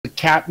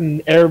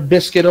Captain Air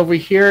Biscuit over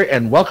here,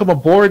 and welcome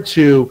aboard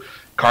to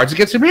Cards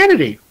Against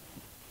Humanity.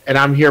 And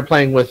I'm here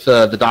playing with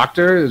the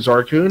Doctor,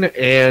 Zorikune,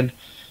 and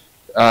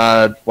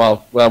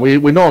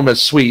we know him as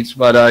Sweets,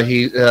 but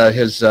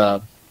his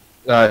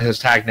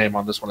tag name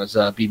on this one is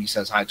BB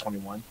Says Hi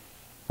 21.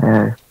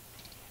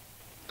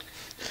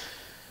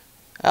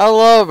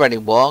 Hello, everybody.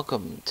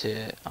 Welcome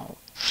to. Oh,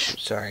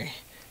 sorry.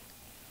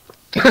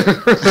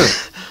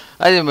 I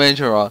didn't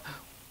mention wrong.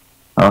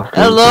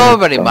 Hello,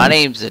 everybody. My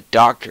name's the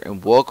Doctor,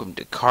 and welcome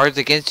to Cards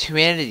Against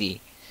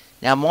Humanity.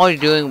 Now, I'm only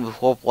doing with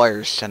 4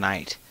 players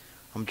tonight.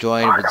 I'm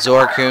joined with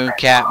Zorikunes,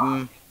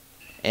 Captain,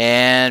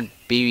 and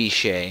BB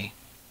Shay,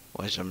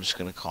 which I'm just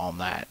gonna call him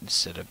that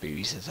instead of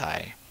BB Says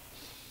Hi.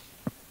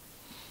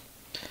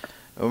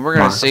 And we're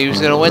gonna see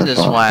who's gonna win this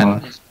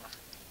one.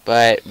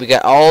 But we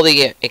got all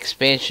the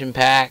expansion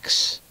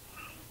packs,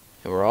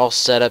 and we're all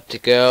set up to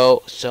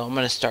go. So I'm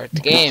gonna start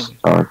the game.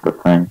 Start the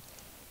thing.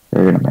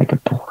 They're gonna make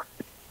it boring.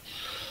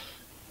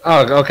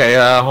 Oh, okay.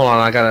 Hold on.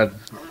 I gotta.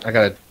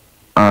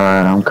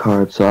 Alright, I'm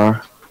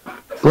Cardsar.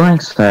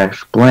 /blank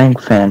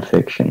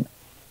fanfiction.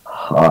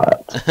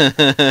 Hot.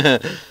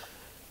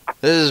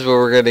 This is where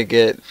we're gonna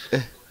get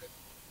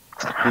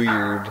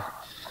weird.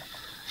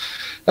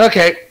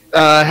 Okay.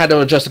 I had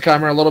to adjust the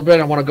camera a little bit.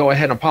 I want to go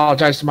ahead and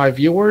apologize to my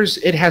viewers.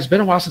 It has been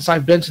a while since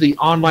I've been to the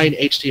online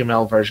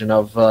HTML version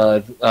of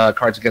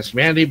Cards Against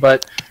Humanity,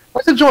 but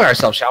let's enjoy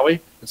ourselves, shall we?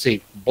 Let's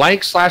see.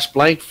 /blank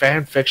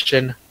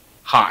fanfiction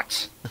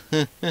hot.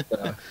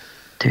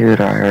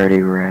 Dude, I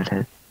already read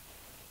it.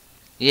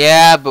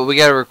 Yeah, but we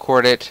gotta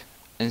record it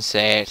and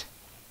say it.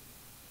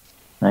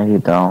 No, you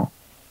don't.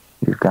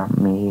 You got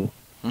me.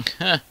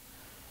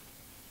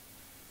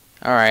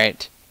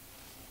 Alright.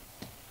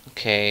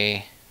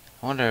 Okay.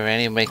 I wonder if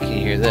anybody can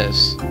hear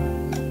this.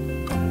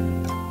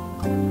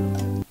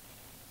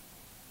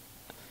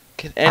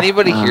 Can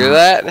anybody hear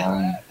that?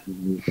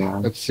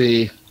 Let's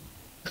see.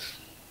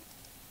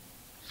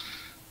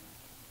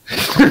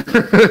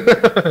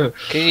 Can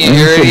you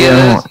hear any of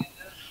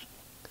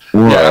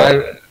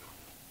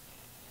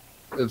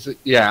this?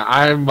 Yeah,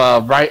 I'm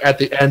right at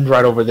the end,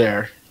 right over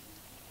there.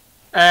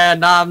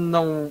 And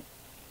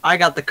I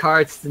got the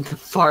cards in the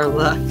far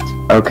left.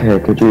 Okay,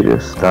 could you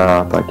just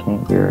stop? I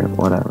can't hear it.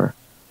 Whatever.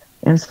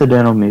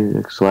 Incidental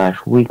music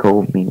 / week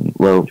old meme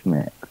load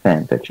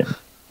fanfiction.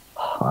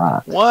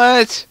 Hot.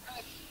 What?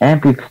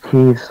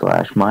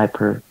 Amputee / my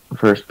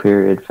first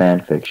period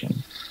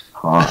fanfiction.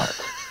 Hot.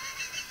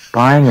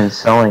 Buying and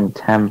selling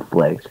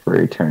templates for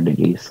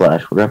eternity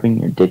 / rubbing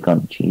your dick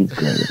on cheese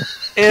grater.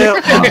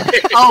 Ew.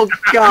 Oh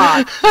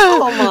god.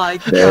 Oh my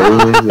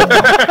god.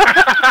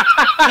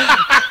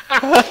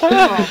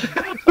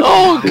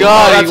 Oh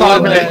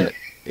god,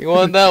 you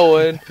won that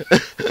one.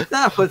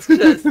 That was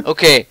just...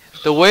 Okay,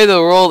 the way the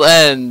world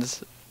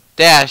ends.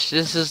 Dash,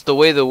 this is the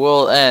way the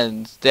world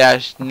ends.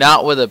 Dash,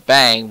 not with a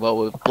bang, but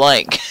with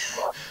blank.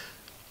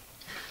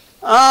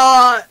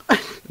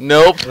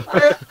 Nope.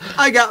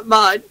 I got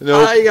mine.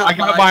 Nope.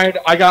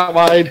 I got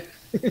mine.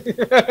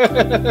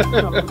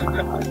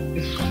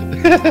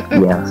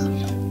 Yes.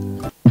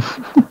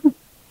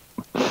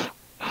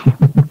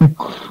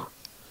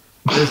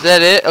 Is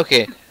that it?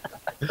 Okay.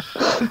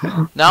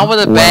 Not with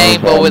a bang,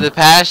 but with a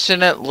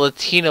passionate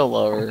Latino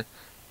lover.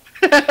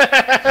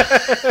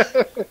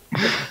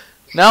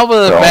 Not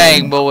with a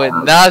bang, but with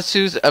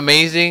Natsu's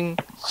amazing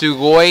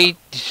Sugoi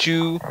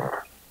Shu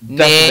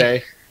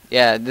Ne.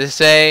 Yeah, this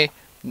say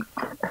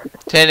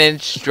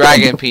 10-inch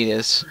dragon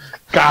penis.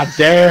 God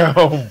damn.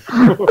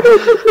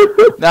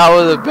 Not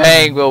with a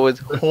bang, but with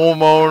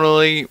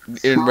hormonally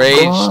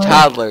enraged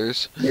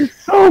toddlers. You're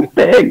so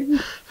big.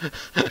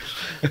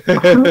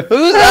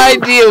 Whose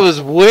idea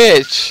was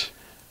which?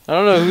 I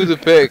don't know who to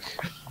pick.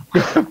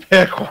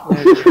 Pick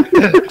one.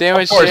 Damn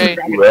it, Shay.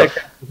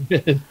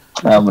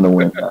 I'm gonna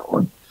win that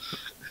one.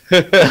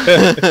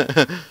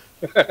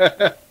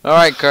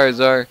 Alright,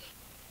 Cardzar.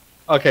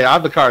 Okay,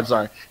 I'm the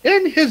Cardzar.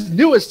 In his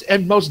newest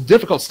and most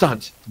difficult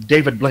stunt,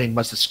 David Blaine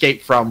must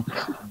escape from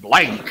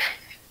blank.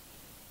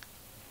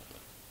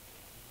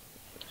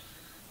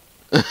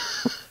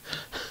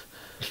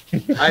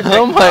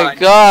 Oh my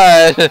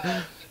god.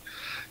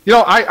 You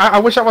know, I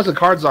wish I wasn't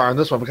Cardzar on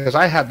this one because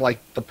I had like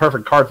the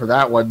perfect card for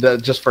that one,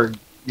 just for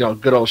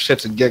good old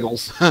shits and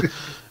giggles.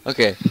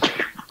 Okay,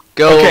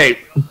 go. Okay.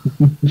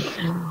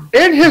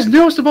 In his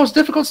newest and most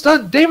difficult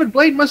stunt, David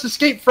Blaine must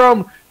escape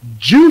from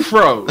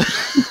Jufros.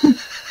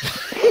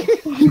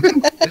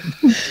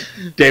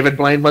 David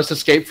Blaine must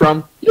escape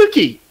from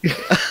Yuki.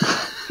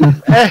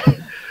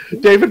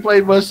 David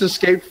Blaine must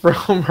escape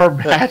from Her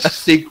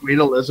Majesty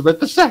Queen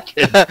Elizabeth II.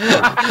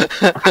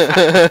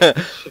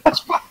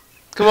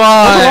 Come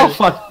on.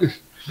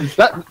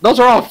 Those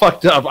are all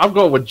fucked up. I'm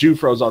going with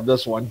Jufros on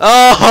this one.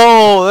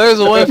 Oh,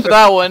 there's a win for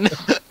that one.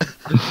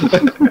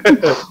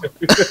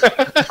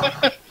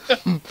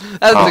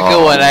 That's a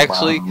good one,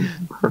 actually.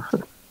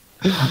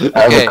 I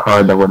have a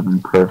card that would have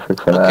been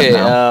perfect for that. Okay,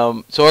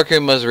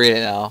 Zorikunes must read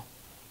it now.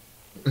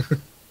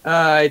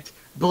 Alright,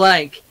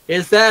 blank.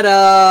 Is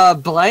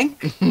that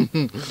blank?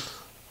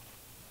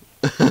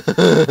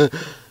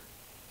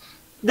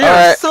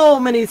 There are so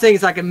many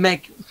things I can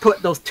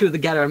put those two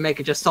together and make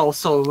it just so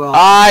well.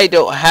 I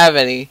don't have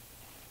any.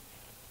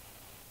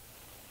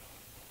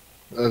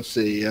 Let's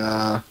see.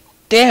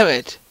 Damn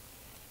it!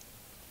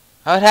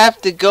 I would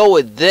have to go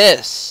with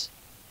this.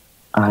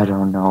 I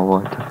don't know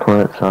what to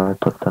put, so I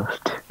put those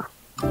two.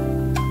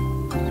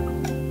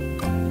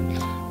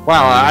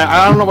 Wow,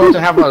 I don't know what to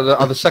have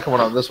on the second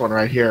one on this one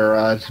right here,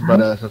 but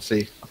let's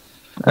see.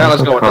 Now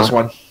let's go with this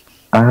one.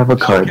 I have a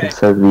card that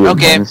says the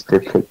advanced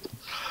depict.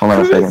 Hold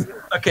on a second.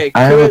 Okay,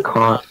 I have a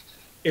card.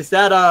 Is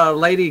that a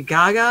Lady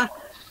Gaga?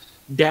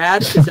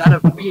 Dad, is that a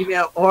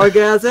female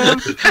orgasm?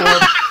 Or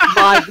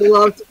my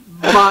beloved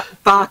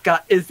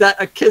Baka, is that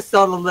a kiss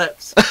on the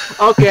lips?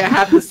 Okay, I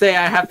have to say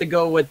I have to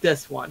go with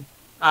this one.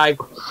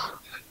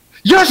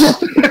 Yes!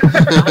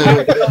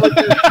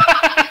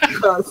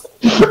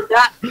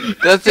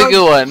 That's a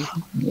good one.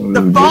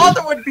 The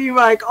father would be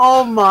like,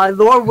 oh my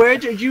lord, where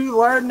did you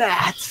learn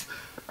that?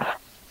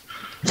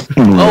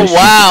 Oh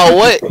wow,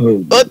 what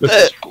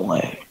the?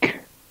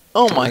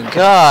 Oh my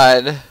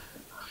god.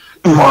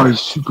 My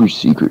super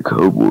secret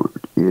code word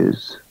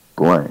is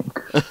blank.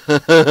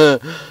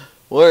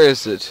 Where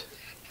is it?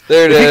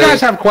 There it is. If you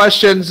guys have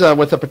questions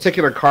with a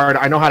particular card,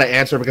 I know how to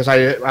answer because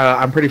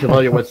I'm pretty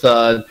familiar with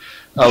a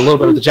little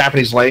bit of the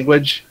Japanese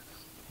language,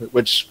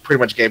 which pretty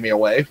much gave me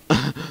away.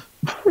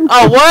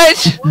 Oh,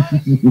 what?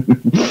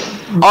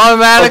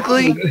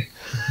 Automatically?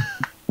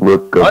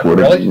 Look up what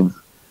it means.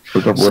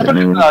 Look up what it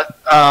means.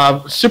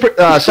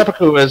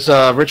 Seppuku is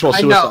ritual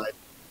suicide.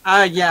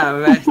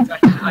 Yeah.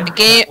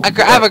 I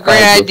have a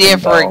great idea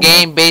for a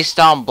game based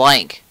on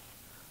blank.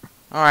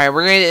 Alright,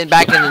 we're gonna get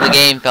back into the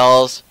game,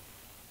 fellas.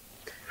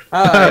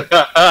 Alright.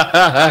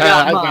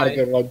 I got a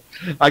good one.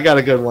 I got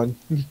a good one.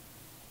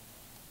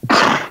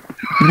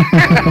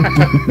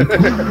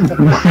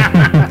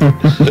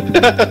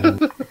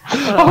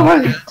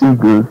 Too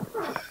good.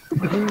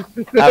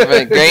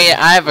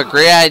 I have a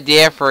great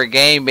idea for a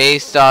game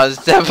based on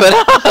stepping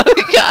on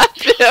the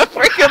goddamn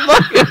freaking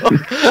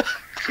logo.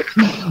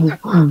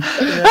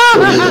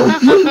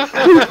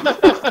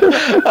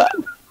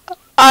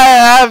 I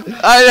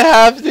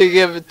have to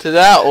give it to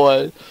that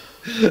one.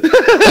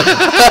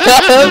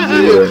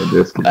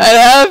 I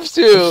have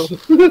to.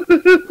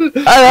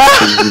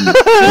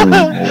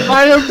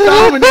 I am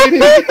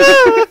dominating.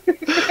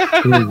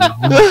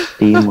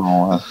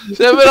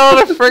 Stepping on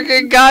a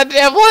freaking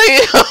goddamn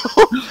Lego.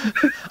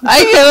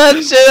 I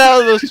cannot sit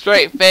out with a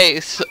straight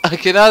face. I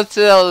cannot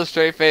sit out with a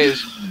straight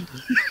face.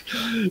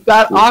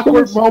 That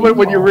awkward moment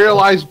when you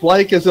realize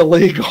blank is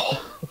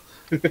illegal.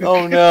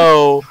 Oh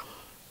no.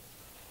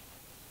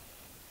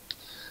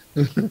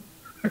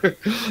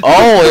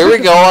 Oh, here we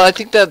go. I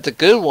think that's a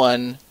good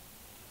one.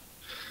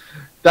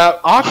 That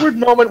awkward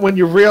moment when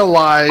you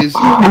realize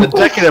the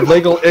decade of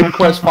legal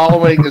inquest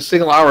following a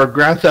single hour of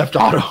Grand Theft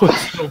Auto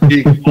is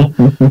illegal.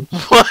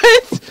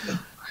 What?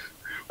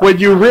 When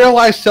you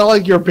realize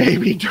selling your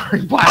baby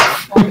during Black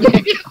Friday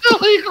is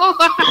illegal.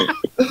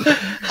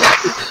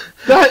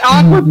 That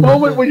awkward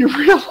moment when you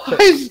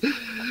realize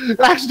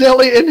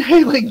accidentally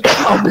inhaling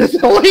gum is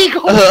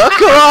illegal. Oh,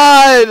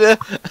 God!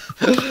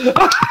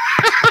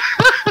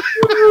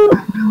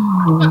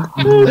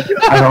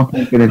 I don't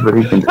think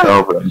anybody can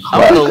tell, but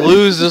I'm gonna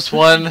lose this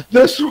one.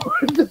 This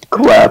one.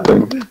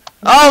 Clapping.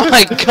 Oh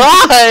my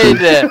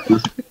god!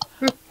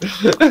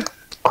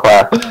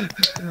 Clap.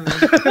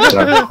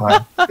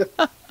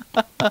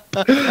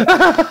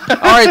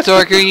 Alright,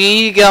 Zorker, you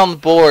need to get on the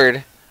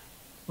board.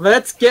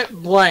 Let's get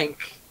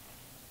blank.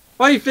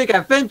 What do you think?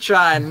 I've been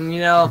trying,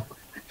 you know.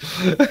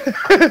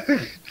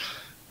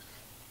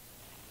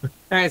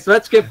 Alright, so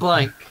let's get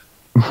blank.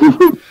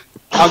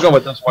 I'll go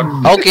with this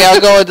one. Okay, I'll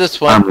go with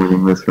this one. I'm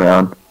winning this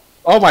round.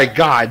 Oh my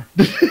god.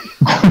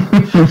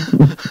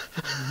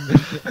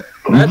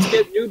 Let's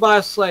get new by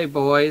a sleigh,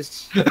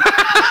 boys.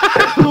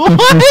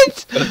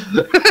 What?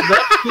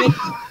 Let's get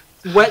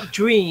wet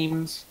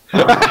dreams.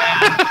 Let's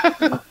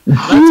get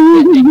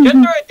a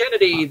gender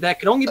identity that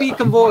can only be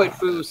conveyed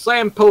through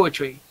slam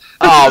poetry.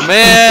 Oh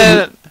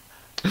man.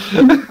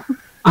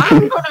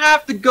 I'm gonna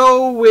have to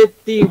go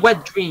with the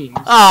wet dreams.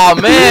 Oh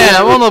man,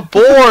 I'm on the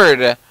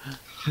board.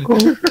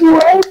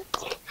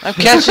 I'm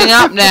catching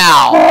up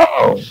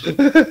now.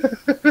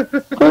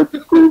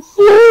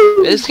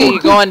 This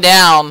keep going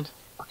down.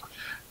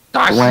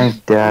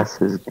 Blank, das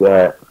is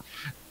gut.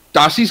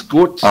 Das ist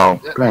gut.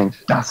 Oh, blank,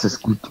 das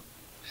ist gut.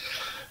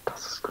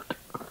 Das ist gut.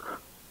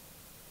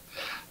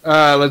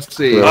 Let's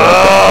see.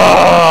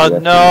 Oh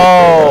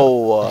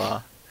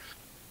no.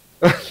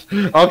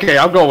 Okay,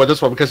 I'm going with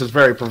this one because it's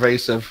very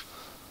pervasive.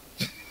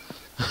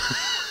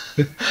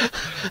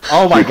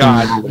 Oh my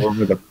god. All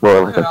over the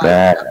floor like a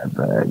bad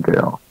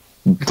girl.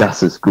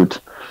 Das ist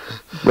gut.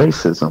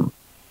 Racism.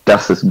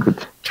 Das ist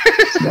gut.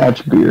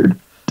 Snatch beard.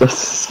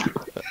 Das ist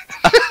gut.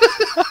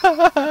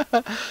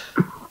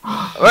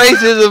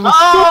 Racism.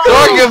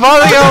 Dork,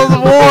 finally on the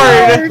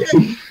board.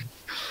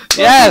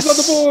 Yes. On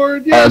the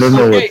board. I Yes. don't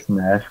know what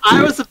Snatch beard.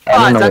 I was I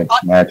surprised. don't know I what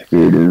thought Snatch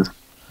beard is.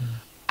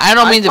 I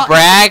don't mean to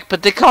brag,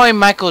 but they call him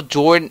Michael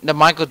Jordan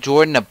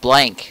of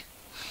blank.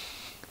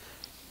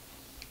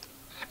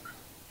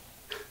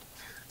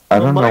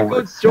 don't know Michael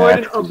what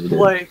Jordan Smash of Kid is.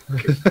 Blake.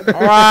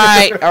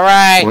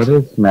 Alright. What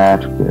is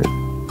Smash Kid?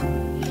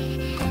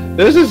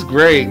 This is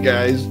great,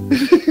 guys.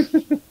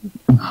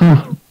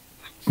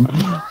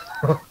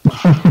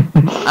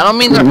 I don't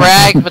mean to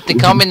brag, but they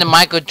call me the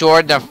Michael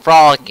Jordan of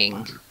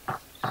frolicking.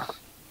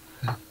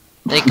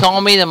 They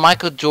call me the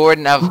Michael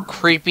Jordan of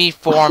creepy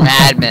forum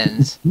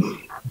admins.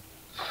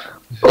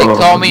 They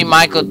call me the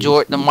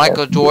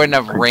Michael Jordan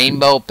of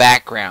rainbow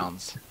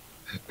backgrounds.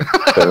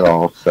 They're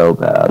all so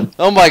bad.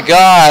 Oh my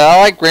god, I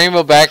like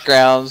rainbow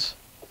backgrounds.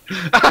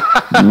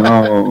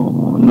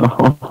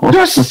 No.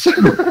 Yes.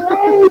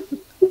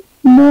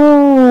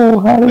 No,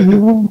 how did you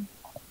win?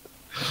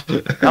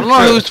 I don't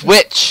know who's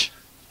which.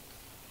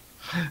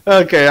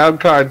 Okay, I'm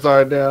cards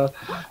on now.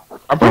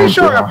 I'm pretty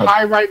sure I'm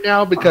high right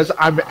now because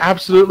I'm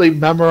absolutely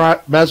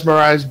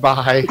mesmerized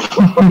by.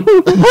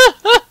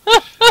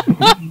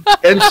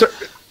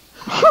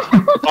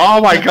 Oh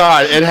my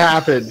god, it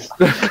happened.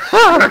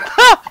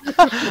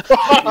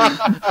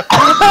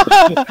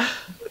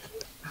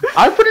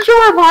 I'm pretty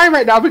sure I'm high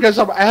right now because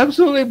I'm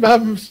absolutely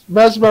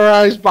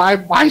mesmerized by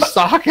my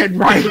sock and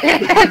right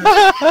hand.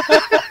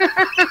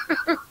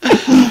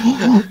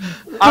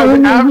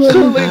 I'm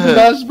absolutely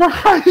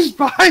mesmerized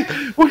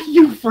by when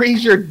you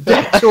freeze your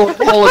dick to a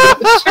hole in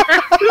the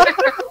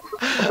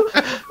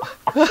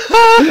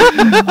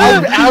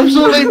I'm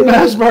absolutely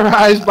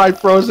mesmerized by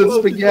frozen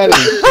spaghetti.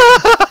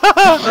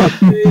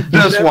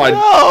 This one.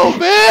 Oh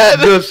man!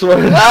 This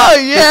one. Oh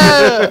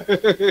yeah!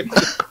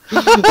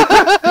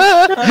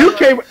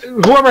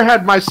 Whoever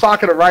had my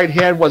sock in the right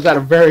hand was at a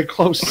very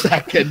close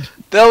second.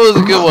 That was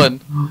a good one.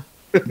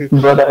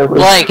 But I was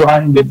Blank.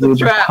 trying to It's a do the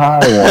trap.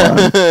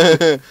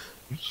 high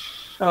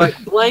one.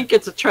 Alright, blank,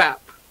 it's a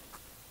trap.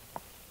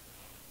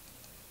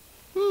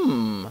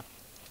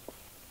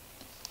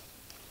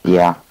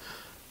 Yeah.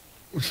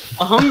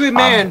 A hungry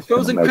man,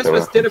 frozen make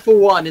Christmas a- dinner for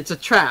one, it's a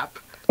trap.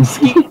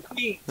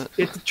 Skeet,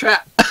 it's a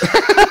trap.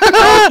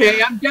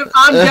 Okay,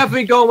 I'm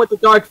definitely going with the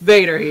Darth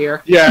Vader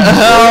here. Yeah.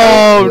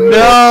 Oh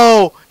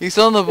no! He's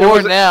on the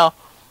board was- now.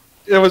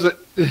 It was a.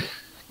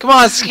 Come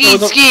on,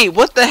 Skeet!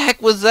 What the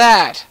heck was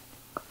that?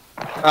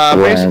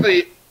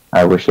 Basically.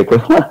 I wish it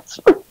could last.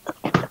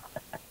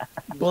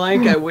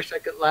 Blank, I wish I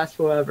could last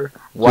forever.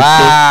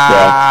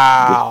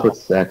 Wow! Just put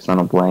sex on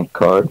a blank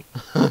card.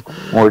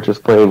 Or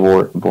just play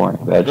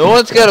boring veg. No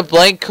one's got a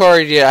blank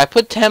card yet. I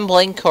put 10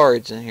 blank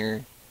cards in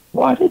here.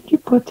 Why did you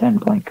put 10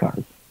 blank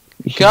cards?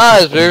 You should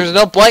Because have put- there's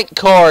no blank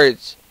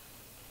cards.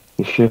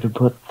 You should have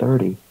put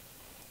 30.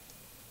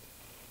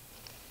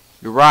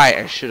 You're right,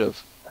 I should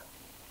have.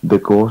 The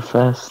Gore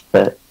Fest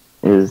that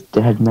is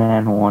Dead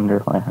Man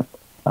Wonderland.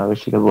 I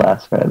wish it could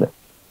last forever.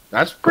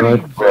 That's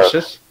pretty Good.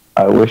 vicious.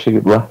 I wish it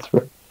could last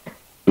forever.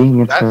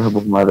 Being a That's-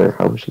 terrible mother,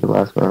 I wish it could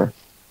last forever.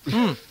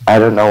 Hmm. I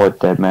don't know what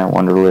Dead Man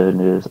Wonderland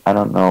is. I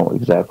don't know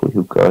exactly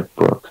who Garth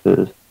Brooks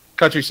is.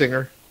 Country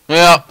singer.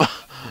 Yep.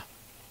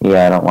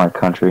 Yeah, I don't like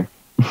country.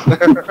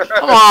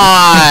 Come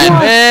on,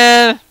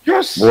 man.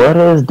 Yes. What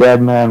is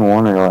Dead Man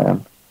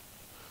Wonderland?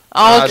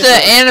 Oh, it's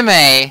an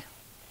anime.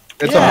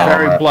 It's Yeah. a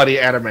very bloody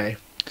anime.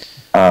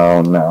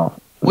 Oh, no.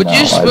 Would No, you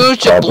I'd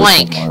smooch a probably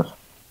blank? somewhere.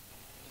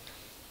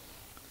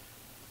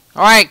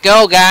 Alright,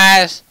 go,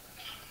 guys.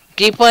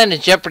 Keep playing the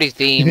Jeopardy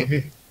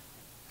theme.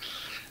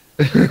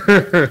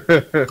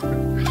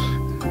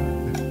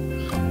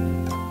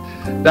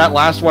 That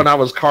last one I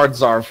was card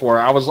czar for.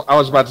 I was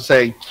about to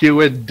say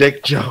Q and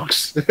dick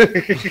jokes.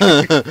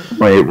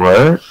 Wait,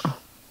 what?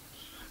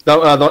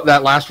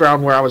 That last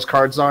round where I was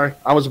card czar,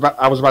 I was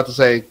about to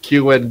say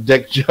Q and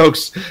dick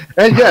jokes,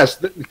 and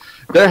yes,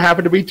 there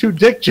happened to be 2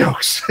 dick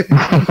jokes.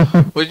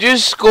 Would you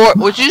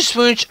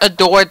smooch a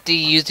Dorothy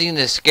using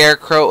the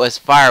scarecrow as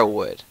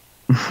firewood?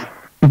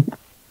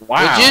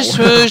 Wow. Would you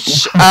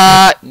smooch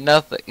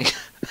nothing?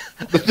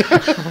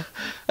 That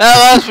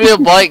must be a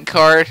blank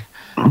card.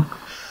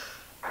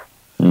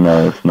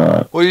 No, it's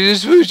not. Would you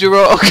smooch a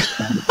rock?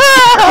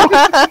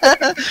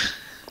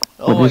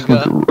 Oh my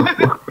god.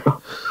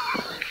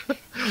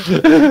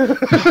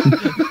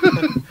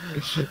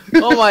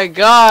 Oh my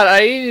god,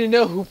 I need to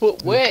know who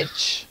put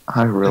which.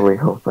 I really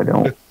hope I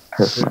don't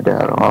piss my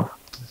dad off.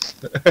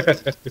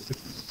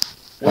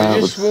 Would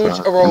you smooch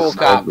a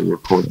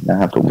RoboCop? I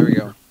have to There we leave.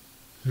 go.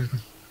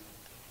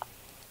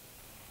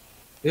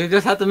 You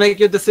just have to make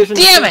your decision.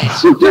 Damn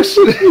it!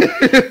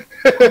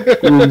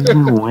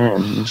 You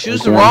win.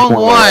 Choose the wrong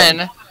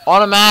one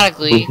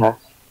automatically.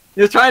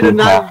 You're trying to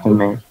not.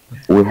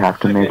 We have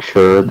to make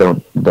sure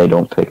they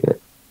don't pick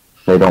it.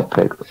 We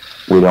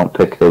don't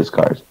pick his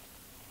cards.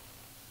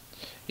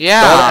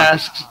 Yeah.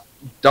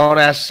 Don't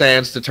ask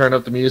Sans to turn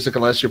up the music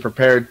unless you're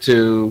prepared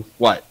to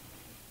what?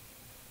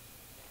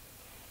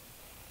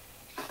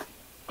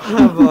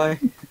 Oh boy.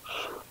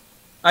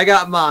 I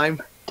got mine.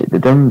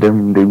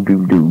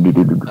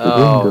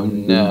 Oh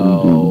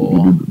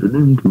no.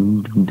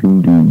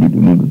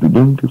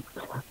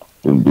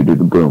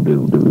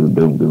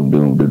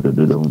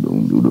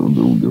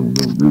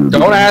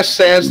 Don't ask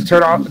Sans to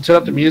turn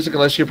up the music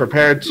unless you're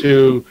prepared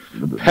to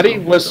Petty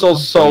Whistle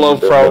solo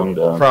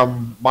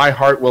from my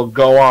heart will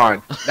go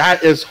on.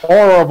 That is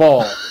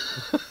horrible.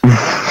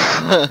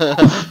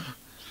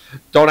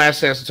 Don't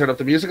ask Sans to turn up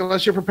the music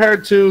unless you're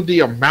prepared to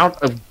the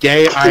amount of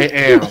gay I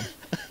am.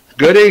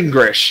 Good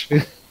English.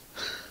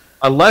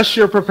 Unless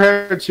you're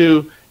prepared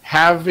to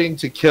having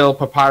to kill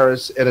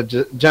Papyrus in a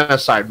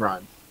genocide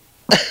run.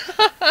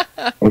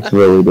 It's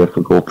really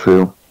difficult,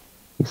 too.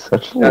 He's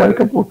such a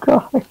likable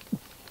guy.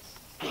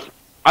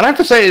 I'd have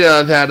to say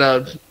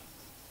that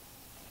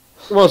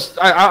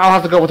I'll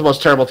have to go with the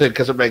most terrible thing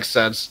because it makes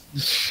sense.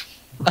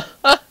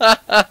 What?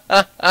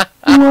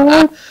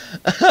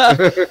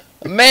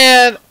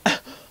 Man,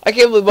 I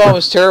can't believe Mom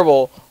was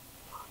terrible.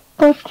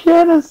 A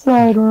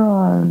genocide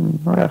run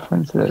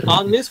references.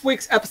 On this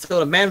week's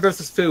episode of Man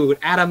vs. Food,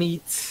 Adam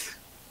eats.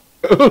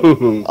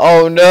 Ooh.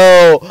 Oh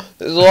no,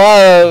 there's a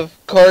lot of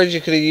cards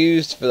you could have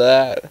used for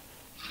that.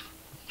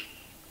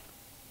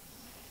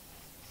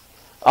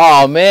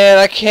 Oh man,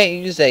 I can't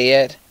use that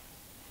yet.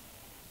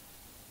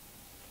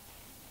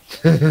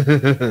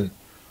 Here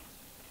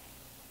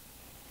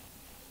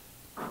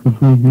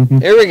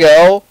we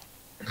go.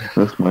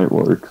 This might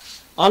work.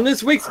 On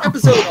this week's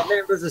episode of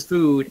Man vs.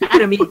 Food,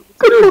 Adam eats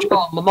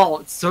spiritual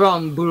mamalt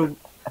sarong buru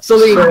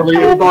saling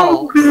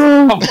balls.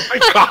 Oh my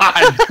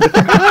god!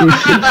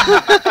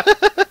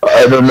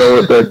 I don't know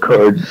what that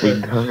card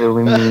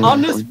entirely means.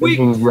 On this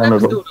week's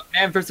episode of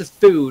Man vs.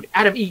 Food,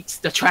 Adam eats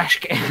the trash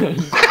can.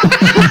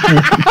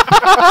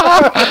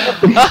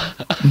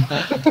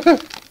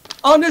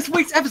 On this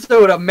week's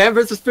episode of Man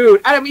vs. Food,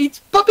 Adam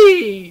eats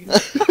puppies.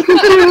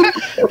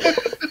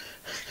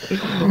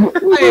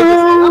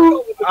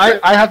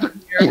 I have to.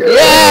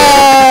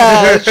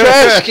 Yeah,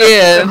 trash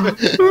can.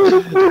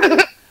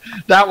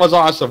 That was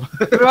awesome.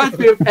 Reminds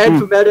me of Ed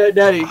from Meta and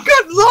Eddie.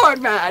 Good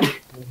lord, man!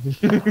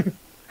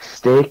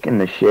 Steak in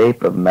the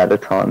shape of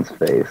Metaton's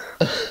face.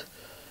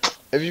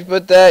 If you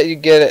put that, you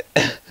get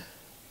it.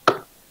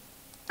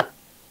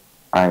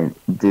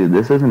 Dude,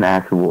 this is an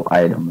actual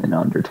item in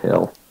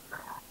Undertale.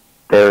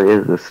 There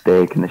is a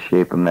steak in the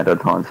shape of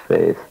Metaton's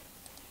face.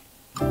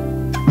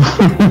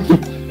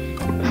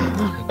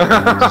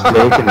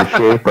 Steak in the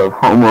shape of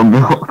Homo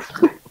milk.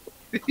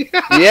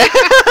 Yeah.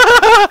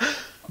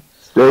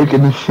 Steak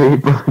in the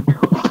shape of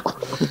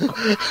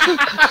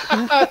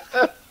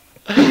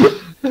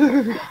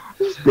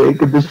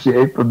steak in the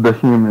shape of the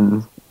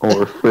humans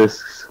or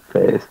Frisk's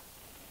face.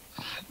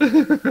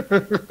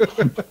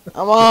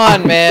 Come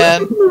on,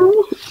 man.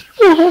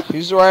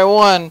 Choose the right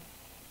one.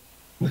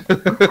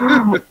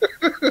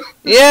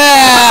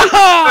 Yeah!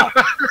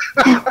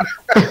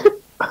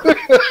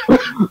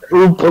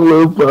 Oompa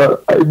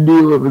Loompa. I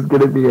knew it was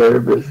gonna be Air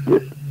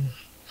Biscuit.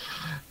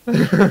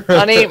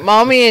 Honey,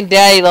 Mommy and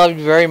Daddy love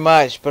you very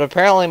much, but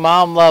apparently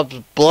Mom loves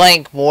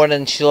blank more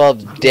than she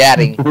loves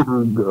Daddy.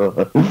 Oh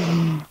god.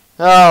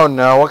 Oh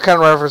no, what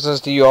kind of references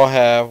do you all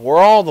have? We're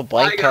all the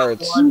blank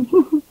cards.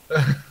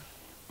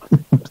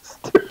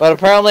 But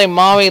apparently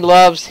Mommy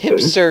loves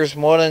hipsters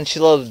more than she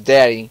loves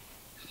Daddy.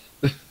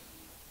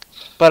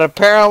 But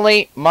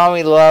apparently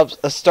Mommy loves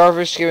a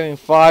starfish giving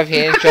 5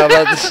 hand jobs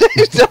at the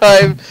same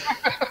time.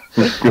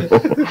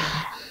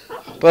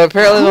 But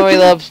apparently Mommy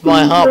loves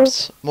my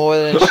humps more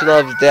than she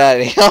loves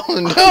Daddy. Oh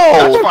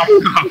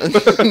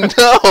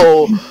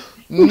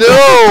no!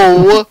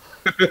 No!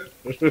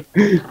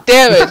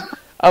 Damn it!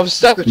 I'm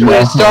stuck between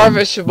a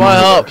starfish and my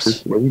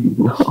humps. I don't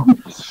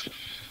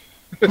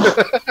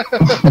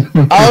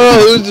know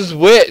who's this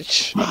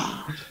witch.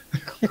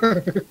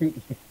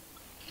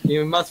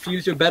 You must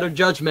use your better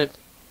judgment.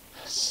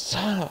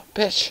 Son of a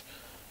bitch.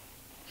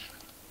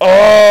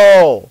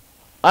 Oh!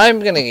 I'm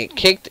gonna get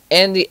kicked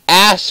in the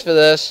ass for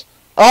this.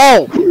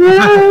 Oh!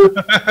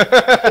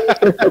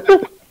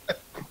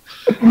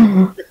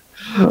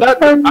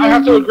 I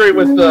have to agree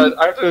with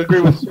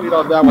Sweet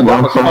on that one.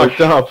 That was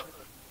fucked up.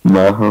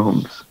 My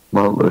humps,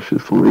 my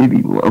luscious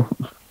lady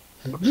lump.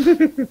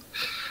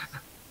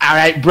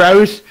 Alright,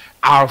 bros.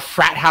 Our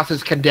frat house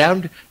is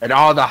condemned, and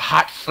all the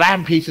hot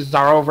slam pieces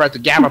are over at the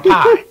Gamma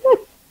Pie.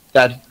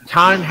 The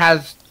time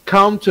has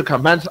come to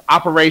commence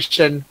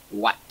Operation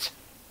What?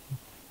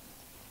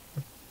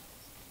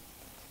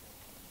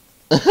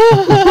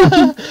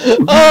 Oh!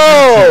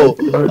 Oh,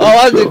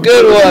 that's a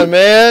good one,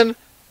 man.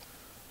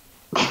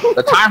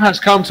 The time has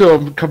come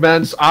to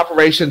commence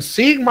Operation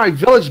Seeing My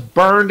Village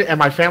Burned and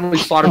My Family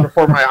Slaughtered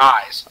Before My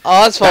Eyes.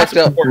 Oh, that's fucked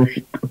up.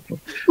 Wordy.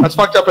 That's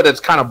fucked up, and it's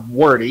kind of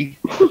wordy.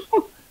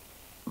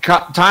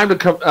 Time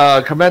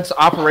to commence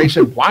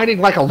Operation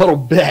Whining Like a Little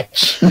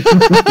Bitch.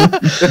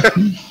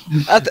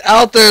 That's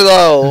out there,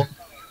 though.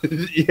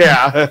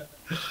 Yeah.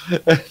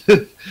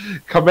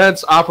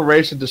 Commence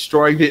Operation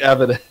Destroying the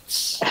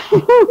Evidence.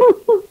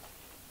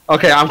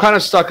 Okay, I'm kind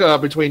of stuck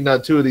between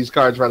two of these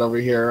cards right over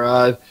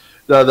here.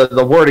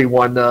 The wordy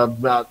one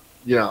about,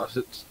 you know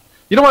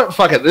what?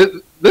 Fuck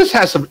it. This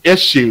has some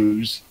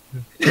issues.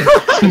 That's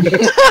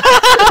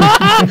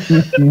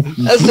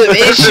some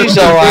issues,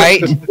 all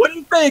right. What do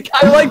you think?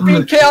 I like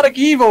being chaotic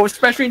evil,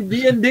 especially in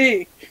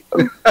D&D.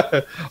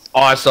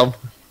 Awesome.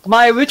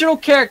 My original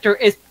character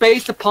is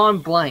based upon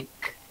blank.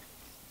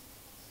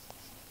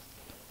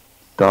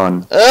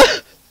 Done.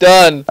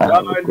 Done.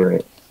 That was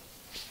great.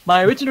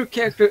 My original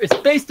character is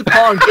based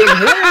upon getting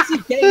hilariously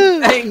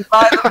gang-banged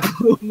by the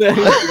Blue Man.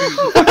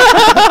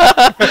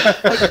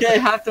 Okay, I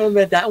have to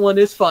admit, that one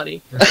is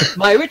funny.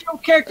 My original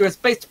character is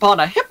based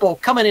upon a hippo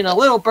coming in a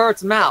little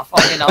bird's mouth.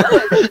 Okay, now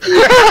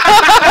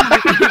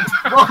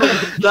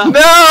No!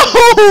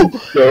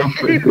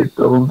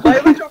 My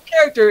original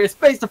character is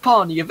based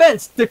upon the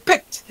events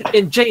depicted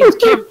in James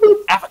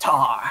Cameron's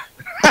Avatar.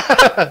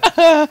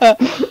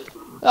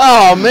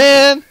 Oh,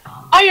 man.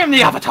 I am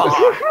the Avatar!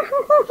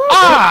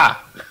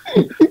 Ah!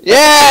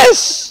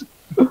 Yes!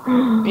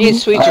 Me and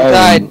Sweet are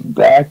tied.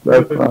 Back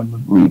up on the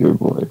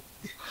leaderboard.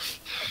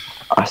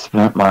 I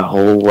spent my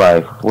whole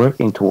life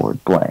working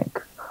toward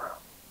blank,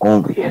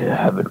 only to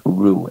have it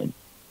ruined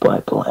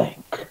by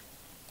blank.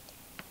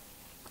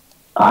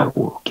 I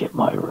will get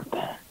my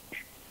revenge.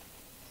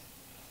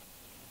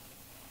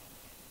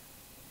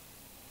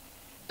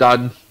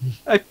 Done.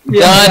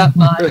 Yeah,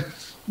 mine.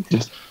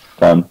 Just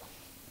done.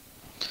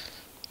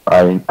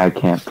 I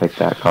can't pick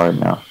that card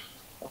now.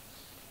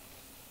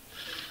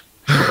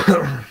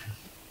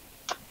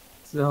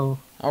 So.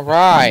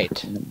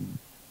 Alright.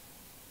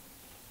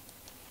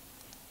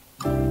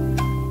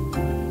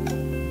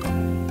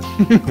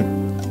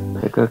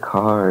 Pick a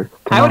card.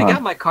 I already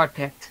got my card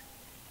picked.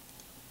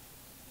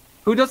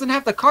 Who doesn't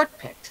have the card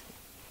picked?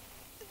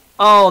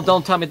 Oh,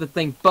 don't tell me the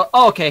thing. But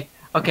oh, okay,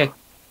 okay,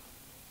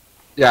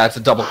 Yeah, it's a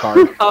double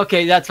card.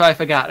 okay. That's what I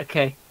forgot.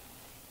 Okay.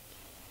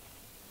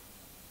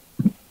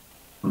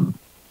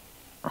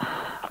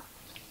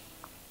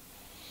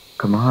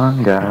 Come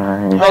on,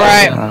 guys.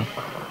 Alright.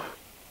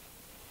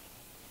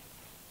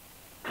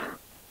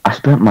 I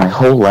spent my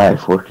whole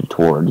life working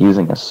toward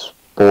using a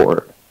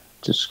sport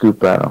to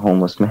scoop out a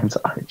homeless man's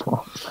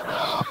eyeball,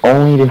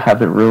 only to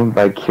have it ruined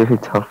by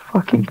Kirito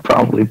fucking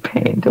probably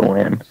paying to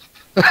win.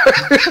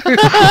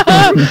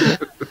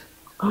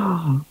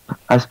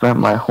 I spent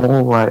my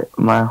whole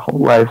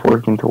life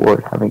working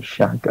toward having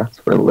shotguns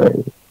for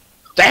legs,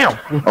 Damn!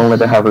 only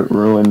to have it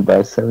ruined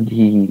by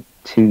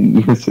 72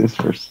 uses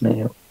for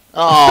snail.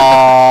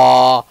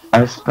 Aww.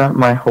 I spent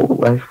my whole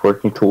life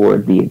working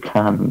toward the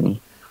economy,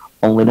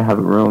 only to have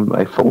it ruined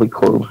by fully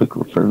core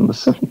liquid from the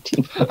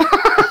 17th.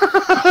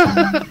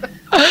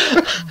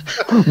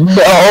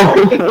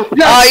 No!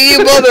 Oh, you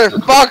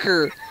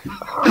motherfucker!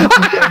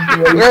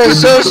 We're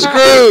so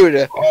screwed!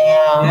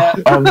 Yeah.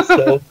 I'm so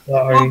We'll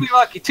sorry. be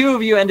lucky. Two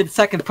of you ended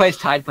second place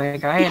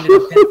tiebreaker. I ended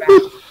up getting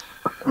back.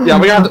 Yeah,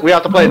 we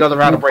have to play another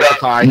round to break the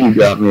tie. You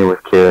got me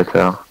with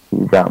Kirito.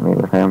 You got me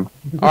with him.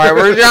 Alright,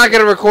 we're not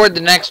gonna record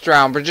the next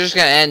round. We're just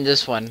gonna end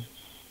this one.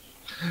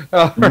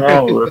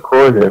 No,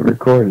 record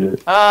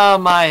it. Oh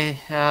my.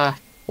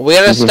 We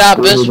gotta Just stop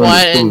put this it on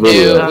one and the do.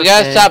 video. We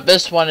gotta Okay. stop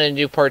this one and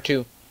do part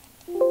 2.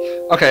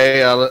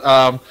 Okay,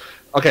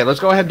 okay, let's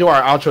go ahead and do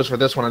our outros for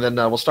this one, and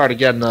then we'll start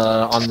again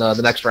on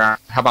the next round.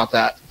 How about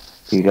that?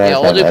 You guys Yeah,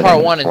 we'll have do part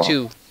editing 1 and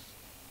software.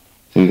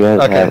 2. You guys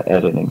Okay. have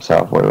editing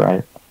software,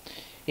 right?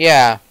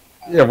 Yeah.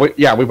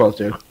 Yeah, we both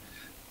do.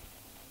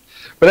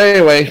 But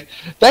anyway,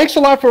 thanks a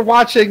lot for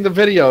watching the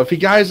video. If you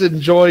guys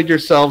enjoyed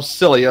yourselves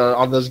silly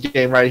on this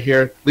game right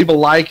here, leave a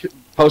like,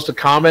 post a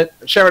comment,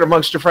 share it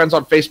amongst your friends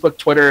on Facebook,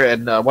 Twitter,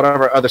 and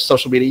whatever other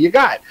social media you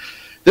got.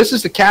 This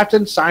is the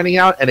Captain signing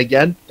out, and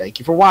again, thank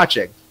you for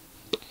watching.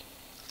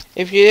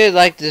 If you did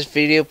like this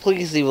video,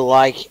 please leave a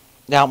like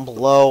down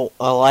below.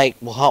 A like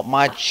will help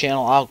my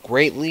channel out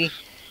greatly.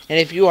 And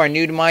if you are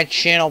new to my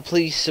channel,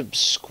 please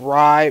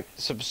subscribe.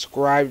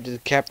 Subscribe to the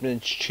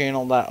Captain's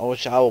channel,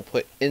 which I will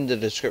put in the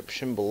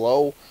description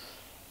below.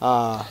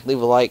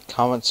 Leave a like,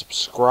 comment,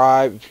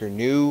 subscribe if you're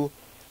new.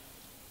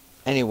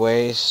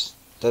 Anyways,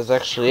 that's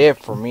actually it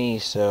for me.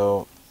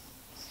 So,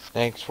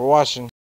 thanks for watching.